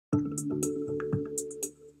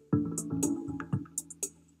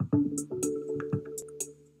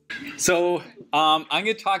So I'm going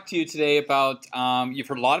to talk to you today about, you've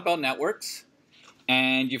heard a lot about networks,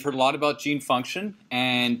 and you've heard a lot about gene function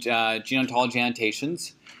and gene ontology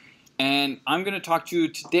annotations. And I'm going to talk to you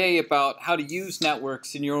today about how to use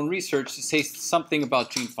networks in your own research to say something about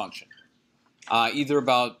gene function. Either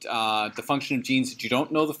about the function of genes that you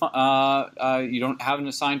don't know you don't have an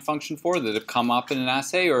assigned function for that have come up in an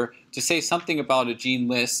assay, or to say something about a gene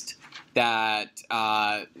list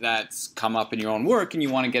that's come up in your own work, and you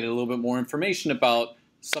want to get a little bit more information about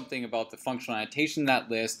something about the functional annotation of that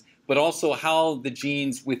list, but also how the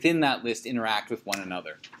genes within that list interact with one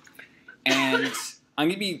another. And I'm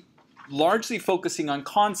going to be largely focusing on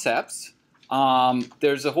concepts.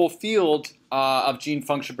 There's a whole field of gene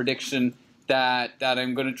function prediction that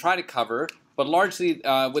I'm going to try to cover, but largely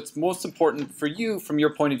what's most important for you from your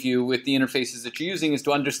point of view with the interfaces that you're using is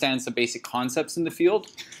to understand some basic concepts in the field.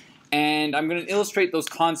 And I'm going to illustrate those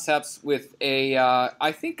concepts with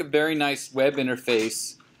I think, a very nice web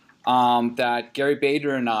interface that Gary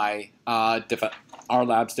Bader and our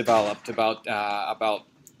labs developed about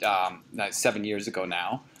 7 years ago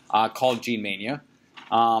now, called Gene Mania.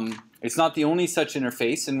 It's not the only such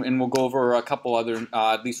interface, and we'll go over a couple other,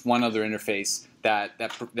 at least one other interface that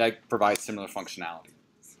provides similar functionality.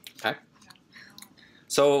 Okay.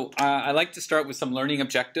 So I like to start with some learning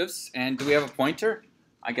objectives. And do we have a pointer?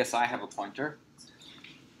 I guess I have a pointer.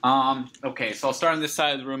 Okay, so I'll start on this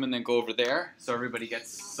side of the room and then go over there, so everybody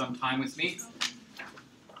gets some time with me.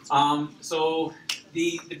 So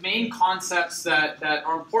the main concepts that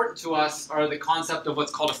are important to us are the concept of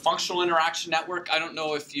what's called a functional interaction network. I don't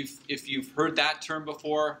know if you've heard that term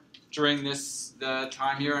before during the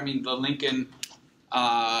time here. I mean, the Lincoln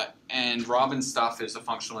and Robbins stuff is a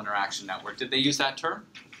functional interaction network. Did they use that term?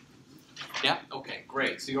 Yeah. Okay.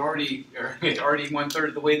 Great. So you're already 1/3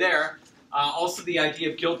 of the way there. Also, the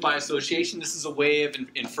idea of guilt by association. This is a way of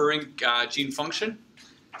inferring gene function.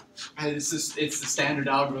 It's the standard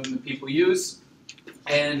algorithm that people use.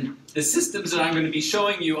 And the systems that I'm going to be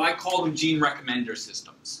showing you, I call them gene recommender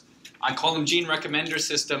systems. I call them gene recommender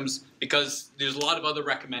systems because there's a lot of other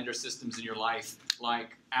recommender systems in your life,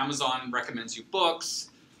 like Amazon recommends you books,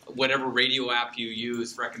 whatever radio app you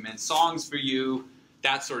use recommends songs for you,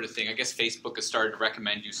 that sort of thing. I guess Facebook has started to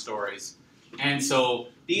recommend you stories. And so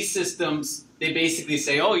these systems, they basically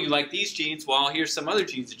say, oh, you like these genes? Well, here's some other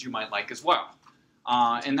genes that you might like as well.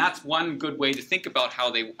 And that's one good way to think about how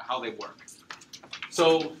they work.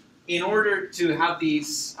 So in order to have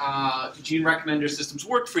these gene recommender systems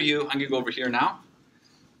work for you, I'm going to go over here now.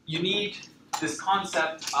 You need this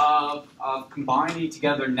concept of combining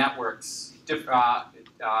together networks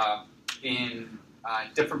in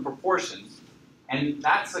different proportions. And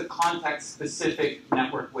that's a context-specific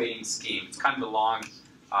network weighting scheme. It's kind of a long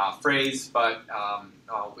phrase, but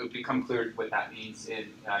it'll become clear what that means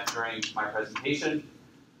during my presentation.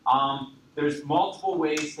 There's multiple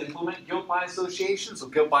ways to implement guilt by association. So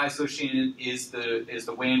guilt by association is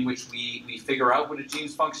the way in which we figure out what a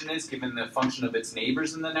gene's function is, given the function of its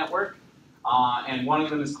neighbors in the network. And one of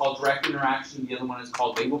them is called direct interaction. The other one is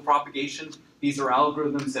called label propagation. These are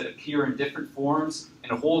algorithms that appear in different forms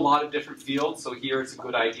in a whole lot of different fields. So here it's a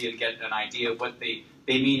good idea to get an idea of what they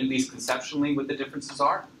mean, at least conceptually, what the differences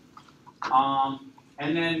are.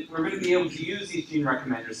 And then we're going to be able to use these gene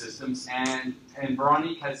recommender systems. And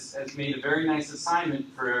Veronique has made a very nice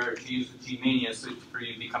assignment to use with Gene Mania, so for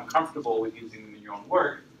you to become comfortable with using them in your own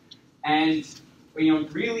work. And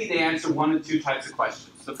really they answer one of two types of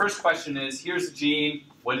questions. The first question is, here's a gene,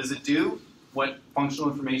 what does it do? What functional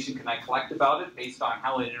information can I collect about it based on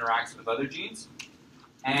how it interacts with other genes?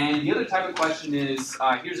 And the other type of question is,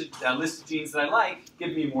 here's a list of genes that I like,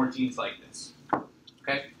 give me more genes like this.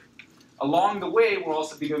 Okay? Along the way, we're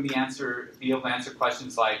also going to be able to answer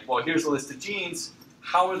questions like, well, here's a list of genes,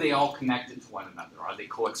 how are they all connected to one another? Are they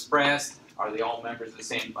co-expressed? Are they all members of the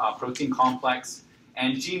same protein complex?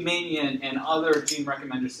 And Gene Mania and other gene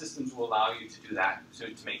recommender systems will allow you to do that,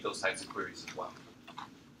 to make those types of queries as well.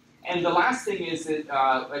 And the last thing is that,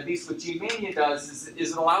 at least what Gene Mania does, is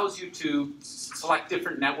it allows you to select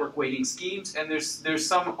different network weighting schemes, and there's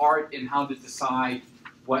some art in how to decide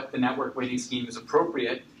what the network weighting scheme is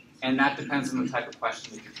appropriate, and that depends on the type of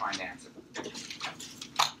question that you're trying to answer.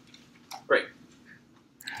 Great.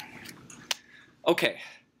 Okay,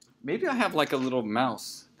 maybe I have like a little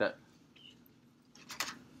mouse that,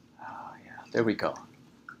 oh yeah, there we go.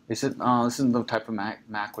 This is the type of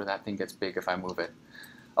Mac where that thing gets big if I move it.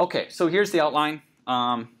 Okay, so here's the outline.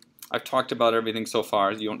 I've talked about everything so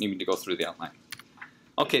far. You don't need me to go through the outline.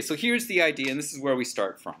 Okay, so here's the idea, and this is where we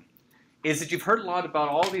start from. is that you've heard a lot about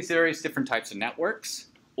all these various different types of networks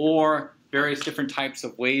or various different types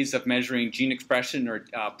of ways of measuring gene expression or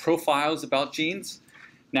profiles about genes.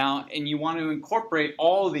 Now, and you want to incorporate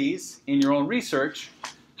all of these in your own research.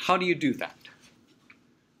 How do you do that?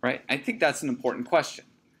 Right? I think that's an important question.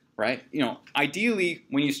 Right? You know, ideally,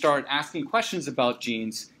 when you start asking questions about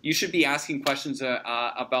genes, you should be asking questions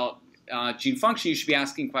about gene function. You should be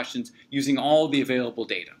asking questions using all the available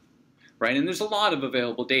data, right? And there's a lot of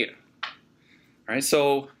available data, right?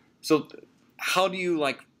 So how do you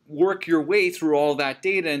like work your way through all that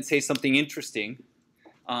data and say something interesting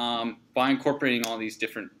by incorporating all these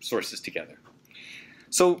different sources together?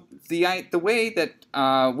 So the way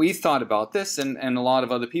that we thought about this, and a lot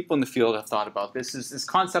of other people in the field have thought about this, is this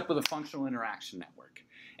concept of the functional interaction network.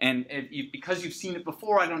 And because you've seen it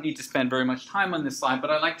before, I don't need to spend very much time on this slide, but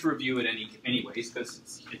I like to review it anyways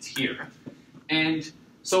because it's here. And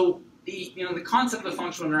so the concept of the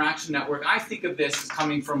functional interaction network, I think of this as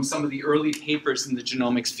coming from some of the early papers in the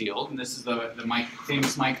genomics field. And this is the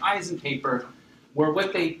famous Mike Eisen paper, where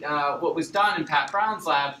what was done in Pat Brown's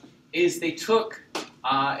lab is they took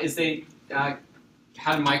had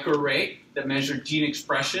a microarray that measured gene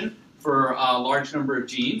expression for a large number of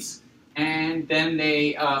genes, and then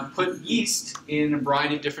they put yeast in a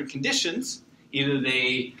variety of different conditions. Either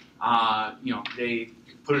they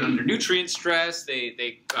put it under nutrient stress,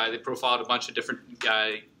 they profiled a bunch of different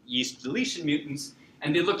yeast deletion mutants,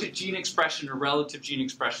 and they looked at gene expression or relative gene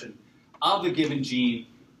expression of a given gene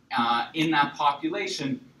in that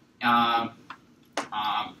population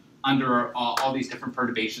under all these different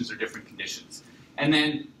perturbations or different conditions. And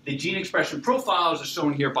then the gene expression profiles are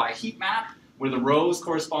shown here by a heat map, where the rows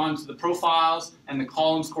correspond to the profiles and the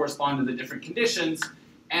columns correspond to the different conditions.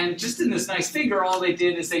 And just in this nice figure, all they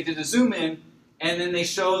did is they did a zoom in, and then they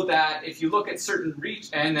showed that if you look at certain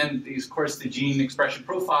and then of course the gene expression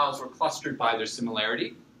profiles were clustered by their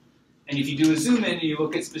similarity. And if you do a zoom in and you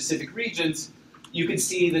look at specific regions, you can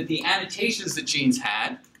see that the annotations that genes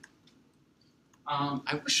had,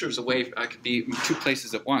 I wish there was a way I could be in two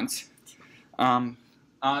places at once.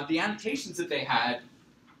 The annotations that they had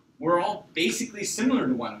were all basically similar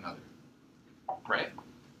to one another, right?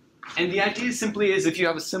 And the idea simply is if you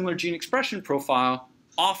have a similar gene expression profile,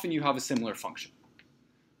 often you have a similar function,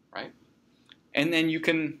 right? And then you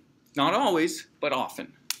can, not always, but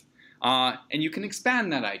often. And you can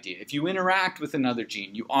expand that idea. If you interact with another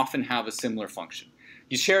gene, you often have a similar function.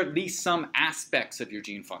 You share at least some aspects of your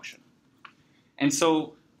gene function. And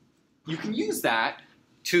so you can use that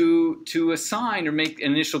to assign or make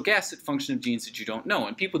an initial guess at function of genes that you don't know.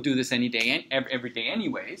 And people do this every day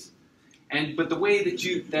anyways. But the way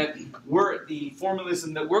the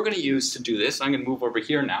formalism that we're going to use to do this, I'm going to move over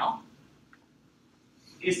here now,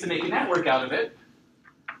 is to make a network out of it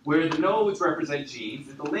where the nodes represent genes,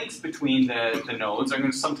 and the links between the nodes, I'm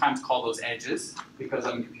going to sometimes call those edges because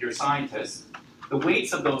I'm a computer scientist. The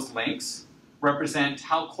weights of those links represent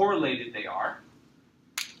how correlated they are.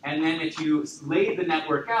 And then if you lay the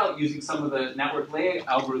network out using some of the network layout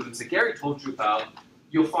algorithms that Gary told you about,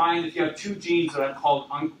 you'll find if you have two genes that I've called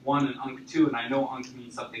UNC1 and UNC2, and I know UNC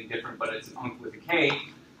means something different, but it's an UNC with a K,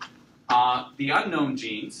 the unknown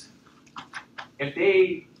genes, if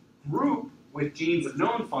they group with genes of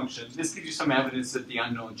known functions, this gives you some evidence that the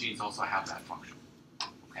unknown genes also have that function.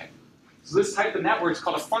 Okay? So this type of network is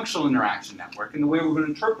called a functional interaction network, and the way we're going to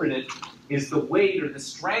interpret it is the weight or the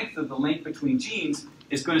strength of the link between genes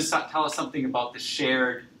is going to tell us something about the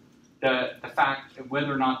fact of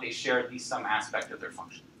whether or not they share at least some aspect of their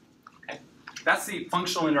function. Okay? That's the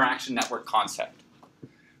functional interaction network concept.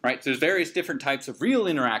 Right? So there's various different types of real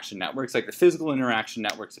interaction networks, like the physical interaction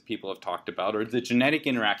networks that people have talked about, or the genetic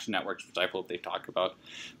interaction networks, which I hope they talk about.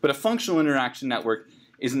 But a functional interaction network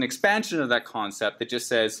is an expansion of that concept that just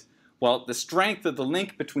says, well, the strength of the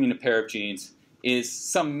link between a pair of genes is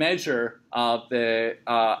some measure of the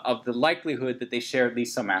likelihood that they share at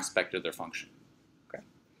least some aspect of their function. Okay?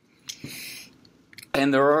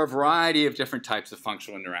 And there are a variety of different types of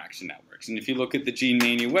functional interaction networks. And if you look at the Gene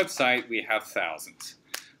Mania website, we have thousands.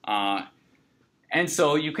 And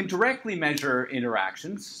so you can directly measure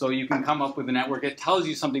interactions. So you can come up with a network that tells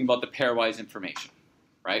you something about the pairwise information,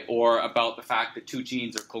 right? Or about the fact that two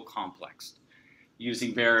genes are co-complexed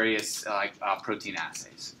using various protein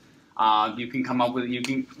assays. You can come up with, you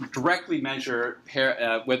can directly measure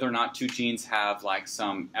whether or not two genes have like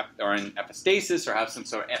are in epistasis or have some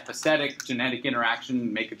sort of epistatic genetic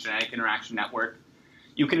interaction, make a genetic interaction network.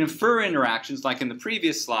 You can infer interactions like in the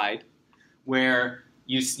previous slide where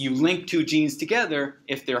you link two genes together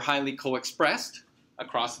if they're highly co-expressed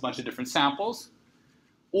across a bunch of different samples.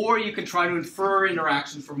 Or you can try to infer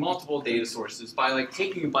interactions from multiple data sources by like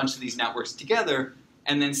taking a bunch of these networks together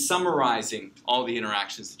and then summarizing all the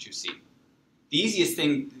interactions that you see. The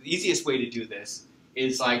easiest way to do this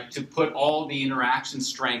is like to put all the interaction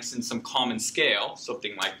strengths in some common scale,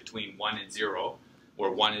 something like between 1 and 0,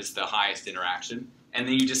 where 1 is the highest interaction, and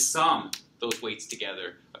then you just sum those weights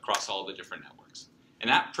together across all the different networks. And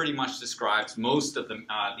that pretty much describes most of the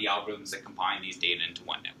algorithms that combine these data into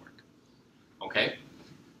one network. Okay?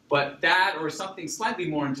 But that, or something slightly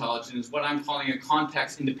more intelligent, is what I'm calling a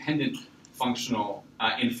context-independent functional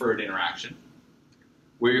inferred interaction,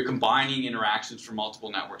 where you're combining interactions from multiple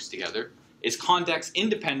networks together. It's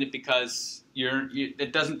context-independent because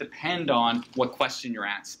it doesn't depend on what question you're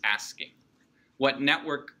asking. What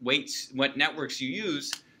networks you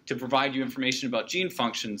use to provide you information about gene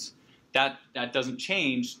functions, that doesn't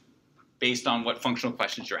change based on what functional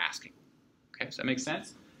questions you're asking. Okay, does that make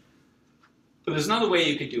sense? But there's another way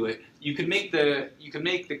you could do it. You could make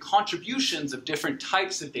the contributions of different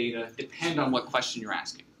types of data depend on what question you're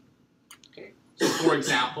asking. Okay. So, for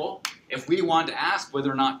example, if we want to ask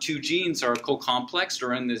whether or not two genes are co-complexed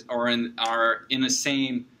or are in the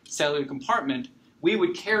same cellular compartment, we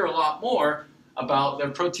would care a lot more about their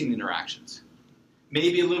protein interactions.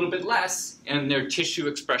 Maybe a little bit less in their tissue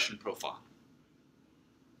expression profile.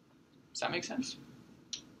 Does that make sense?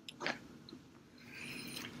 Okay.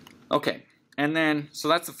 Okay. And then, so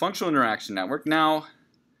that's the functional interaction network. Now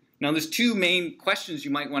there's two main questions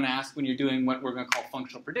you might want to ask when you're doing what we're going to call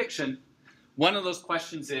functional prediction. One of those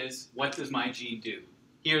questions is, what does my gene do?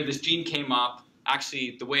 Here, this gene came up.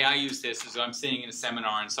 Actually, the way I use this is I'm sitting in a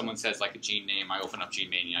seminar and someone says like a gene name. I open up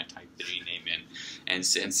GeneMania, I type the gene name in, and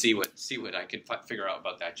see what I can figure out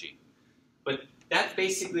about that gene. But that's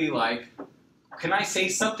basically like, can I say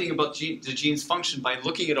something about the gene's function by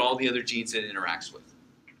looking at all the other genes that it interacts with?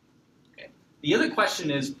 The other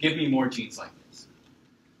question is, give me more genes like this.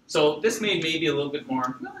 So this maybe a little bit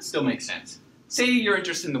more, well, it still makes sense. Say you're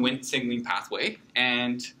interested in the Wnt signaling pathway,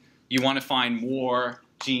 and you want to find more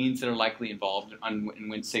genes that are likely involved in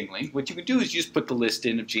Wnt signaling. What you could do is just put the list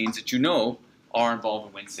in of genes that you know are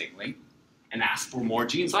involved in Wnt signaling, and ask for more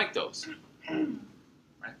genes like those.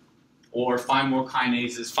 Right? Or find more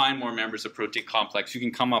kinases, find more members of protein complex. You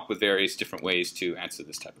can come up with various different ways to answer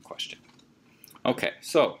this type of question. Okay,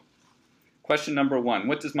 so question number 1,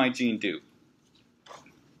 what does my gene do?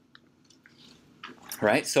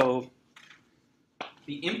 Right, so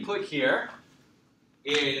the input here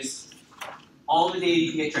is all the data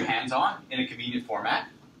you can get your hands on in a convenient format,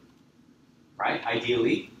 right,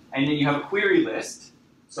 ideally. And then you have a query list.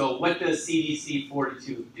 So what does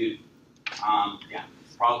CDC42 do? Yeah,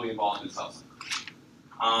 it's probably involved in cell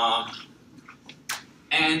cycle.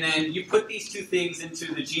 And then you put these two things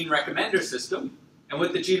into the gene recommender system. And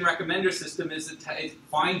what the gene recommender system is, it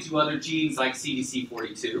finds you other genes like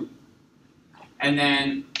CDC42. And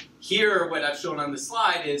then here, what I've shown on the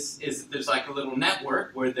slide is there's like a little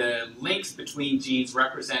network where the links between genes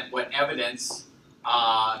represent what evidence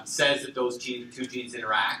says that those two genes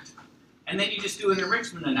interact. And then you just do an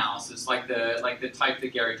enrichment analysis like the type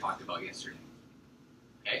that Gary talked about yesterday.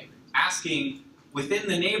 Okay? Asking within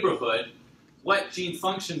the neighborhood what gene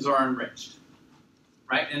functions are enriched.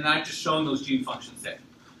 Right? And I've just shown those gene functions there.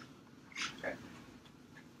 Okay.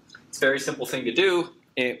 It's a very simple thing to do.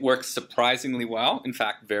 It works surprisingly well, in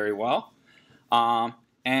fact, very well.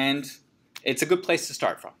 And it's a good place to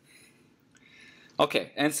start from.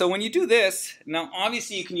 Okay, and so when you do this, now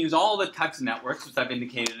obviously you can use all the types of networks, which I've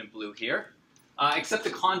indicated in blue here, except the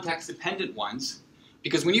context-dependent ones.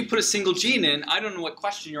 Because when you put a single gene in, I don't know what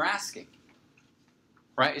question you're asking.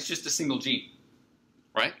 Right? It's just a single gene.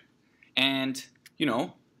 Right? And you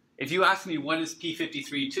know, if you ask me what is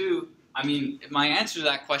P53 2, I mean, my answer to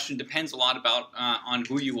that question depends a lot about on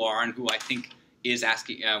who you are and who I think is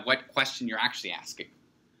asking, what question you're actually asking.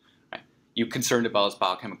 Right? You concerned about its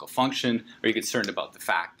biochemical function? Are you concerned about the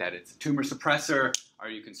fact that it's a tumor suppressor? Are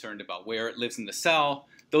you concerned about where it lives in the cell?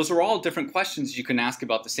 Those are all different questions you can ask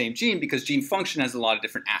about the same gene because gene function has a lot of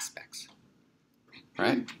different aspects.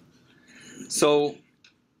 Right? So,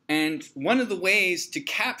 and one of the ways to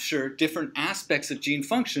capture different aspects of gene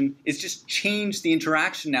function is just change the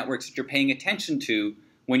interaction networks that you're paying attention to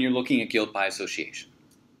when you're looking at guilt by association.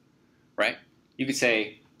 Right? You could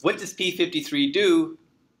say, what does P53 do?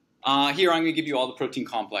 Here I'm going to give you all the protein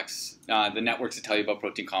complex, the networks that tell you about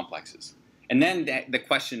protein complexes. And then the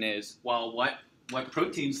question is, well, what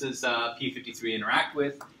proteins does P53 interact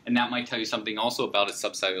with? And that might tell you something also about its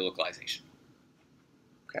subcellular localization.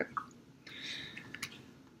 Okay.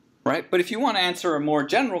 Right? But if you want to answer a more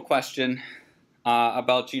general question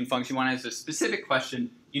about gene function, you want to answer a specific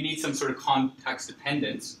question, you need some sort of context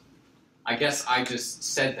dependence. I guess I just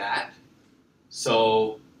said that,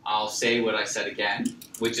 so I'll say what I said again,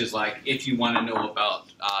 which is like if you want to know about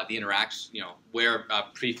the interaction, where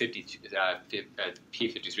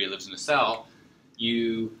P53 lives in a cell,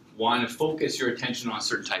 you want to focus your attention on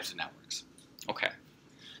certain types of networks. Okay,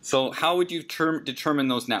 so how would you determine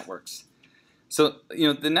those networks? So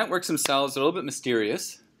the networks themselves are a little bit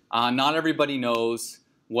mysterious. Not everybody knows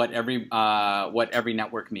what every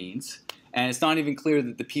network means, and it's not even clear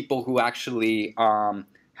that the people who actually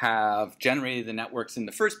have generated the networks in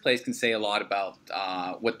the first place can say a lot about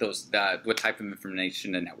what type of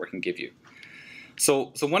information a network can give you.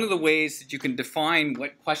 So one of the ways that you can define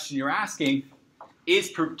what question you're asking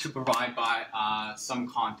is to provide by some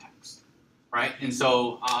context, right? And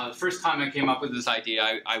so the first time I came up with this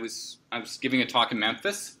idea, I was giving a talk in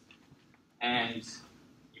Memphis, and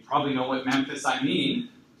you probably know what Memphis I mean,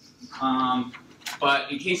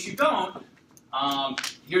 but in case you don't,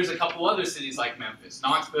 here's a couple other cities like Memphis: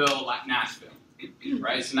 Knoxville, Nashville,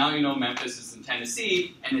 right? So now you know Memphis is in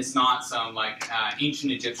Tennessee, and it's not some like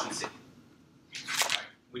ancient Egyptian city, right,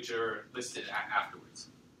 which are listed afterwards.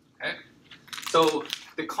 Okay, so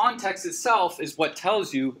the context itself is what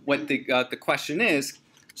tells you what the question is.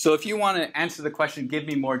 So if you want to answer the question, "Give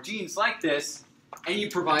me more genes like this," and you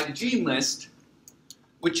provide a gene list,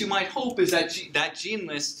 what you might hope is that that gene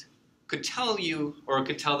list could tell you, or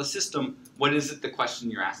could tell the system, what is it the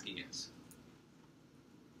question you're asking is.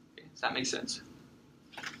 Okay, does that make sense?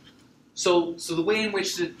 So the way in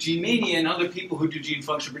which the Gene Mania and other people who do gene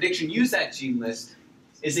function prediction use that gene list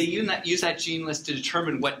is they use that gene list to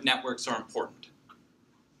determine what networks are important.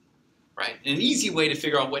 Right? And an easy way to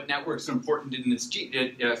figure out what networks are important in this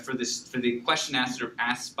for the question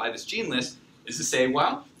asked by this gene list is to say,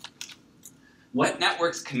 well, what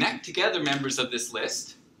networks connect together members of this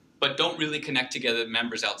list, but don't really connect together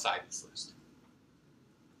members outside this list,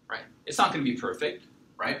 right? It's not going to be perfect,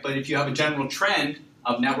 right? But if you have a general trend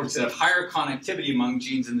of networks that have higher connectivity among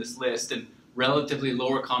genes in this list and relatively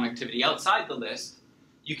lower connectivity outside the list,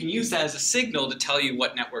 you can use that as a signal to tell you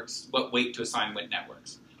what weight to assign what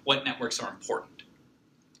networks are important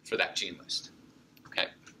for that gene list, okay?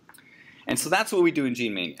 And so that's what we do in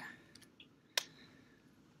Gene Mania.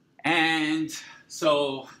 And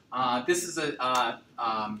so this is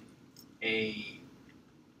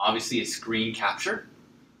obviously a screen capture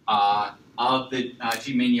of the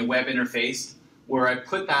Gene Mania web interface, where I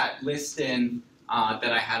put that list in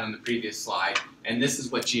that I had on the previous slide, and this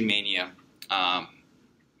is what Gene Mania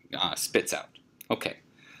spits out. Okay,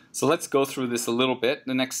 so let's go through this a little bit.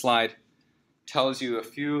 The next slide tells you a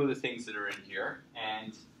few of the things that are in here,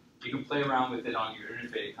 and you can play around with it on your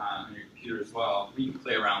interface, on your computer as well. You can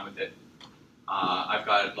play around with it. I've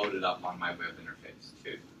got it loaded up on my web interface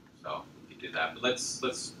too, so you can do that. But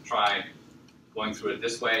let's try going through it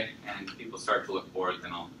this way, and if people start to look bored,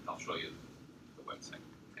 then I'll show you the website.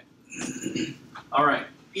 Okay. All right.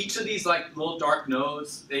 Each of these like little dark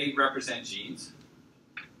nodes, they represent genes.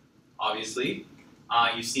 Obviously,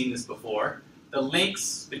 you've seen this before. The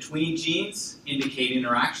links between genes indicate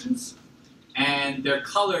interactions, and they're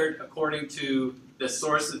colored according to the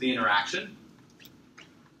source of the interaction.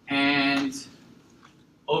 And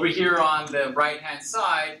over here on the right-hand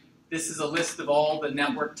side, this is a list of all the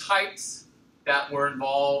network types that were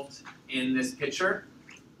involved in this picture.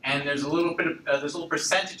 And there's a little bit of there's little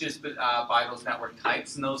percentages by those network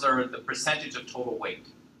types, and those are the percentage of total weight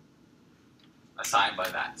assigned by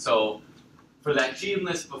that. So for that gene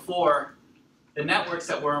list before, the networks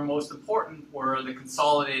that were most important were the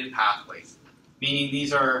consolidated pathways, meaning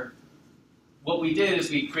these are, what we did is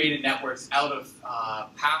we created networks out of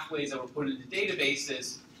pathways that were put into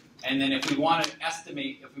databases, and then if we want to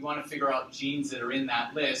estimate, if we want to figure out genes that are in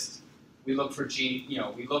that list, we look for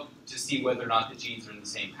we look to see whether or not the genes are in the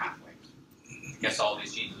same pathway. Guess all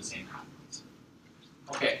these genes are the same pathways.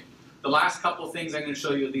 Okay, the last couple of things I'm going to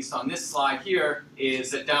show you, at least on this slide here,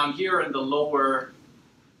 is that down here in the lower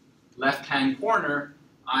left-hand corner,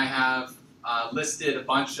 I have listed a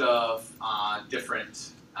bunch of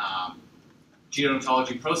different gene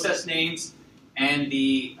ontology process names, and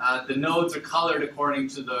the nodes are colored according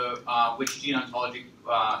to the which gene ontology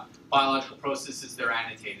biological processes they're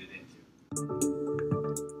annotated into.